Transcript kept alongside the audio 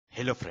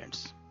Hello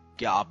friends,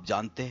 क्या आप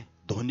जानते हैं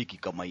धोनी की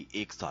कमाई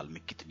एक साल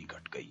में कितनी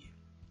घट गई है?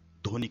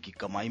 धोनी की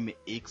कमाई में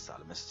एक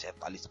साल में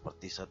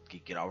 47% की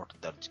गिरावट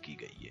दर्ज की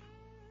गई है।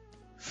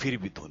 फिर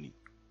भी धोनी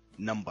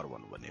नंबर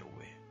 1 बने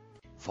हुए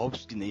हैं।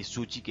 फोर्ब्स की नई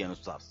सूची के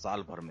अनुसार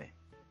साल भर में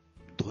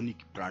धोनी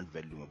की ब्रांड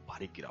वैल्यू में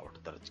भारी गिरावट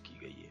दर्ज की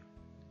गई है।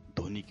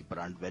 धोनी की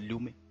ब्रांड वैल्यू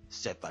में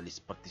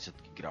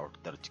 47% की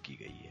गिरावट दर्ज की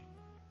गई है।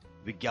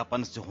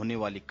 विज्ञापन से होने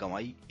वाली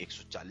कमाई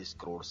 140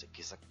 करोड़ से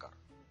खिसक कर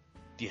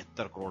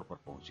 73 करोड़ पर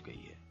पहुंच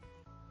गई है।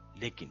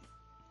 लेकिन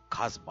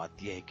खास बात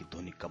यह है कि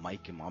धोनी कमाई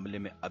के मामले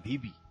में अभी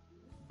भी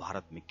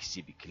भारत में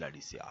किसी भी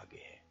खिलाड़ी से आगे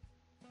है।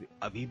 वे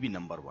अभी भी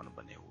नंबर 1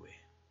 बने हुए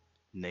हैं।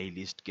 नई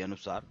लिस्ट के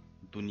अनुसार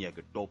दुनिया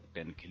के टॉप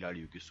 10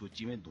 खिलाड़ियों की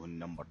सूची में धोनी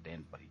नंबर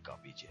 10 पर ही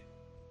काबिज है।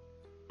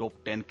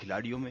 टॉप 10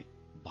 खिलाड़ियों में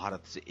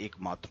भारत से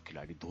एकमात्र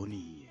खिलाड़ी धोनी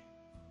ही है।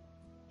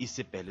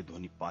 इससे पहले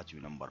धोनी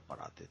 5वें नंबर पर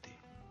आते थे।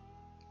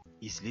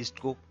 इस लिस्ट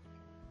को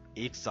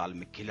एक साल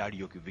में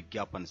खिलाड़ियों के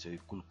विज्ञापन से हुई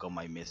कुल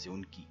कमाई में से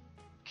उनकी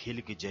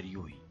खेल के जरिए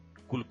हुई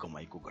कुल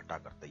कमाई को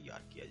घटाकर तैयार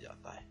किया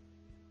जाता है।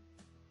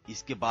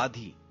 इसके बाद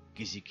ही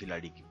किसी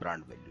खिलाड़ी की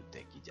ब्रांड वैल्यू तय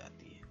की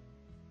जाती है।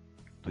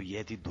 तो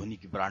यह थी धोनी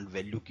की ब्रांड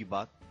वैल्यू की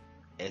बात।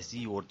 ऐसी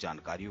ही और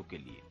जानकारियों के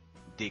लिए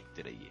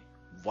देखते रहिए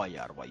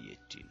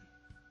YRY18।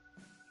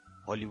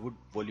 हॉलीवुड,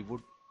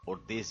 बॉलीवुड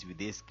और देश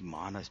विदेश की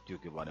महान हस्तियों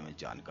के बारे में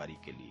जानकारी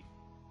के लिए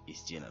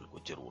इस चैनल को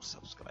जरूर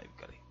सब्सक्राइब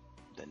करें।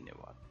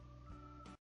 धन्यवाद।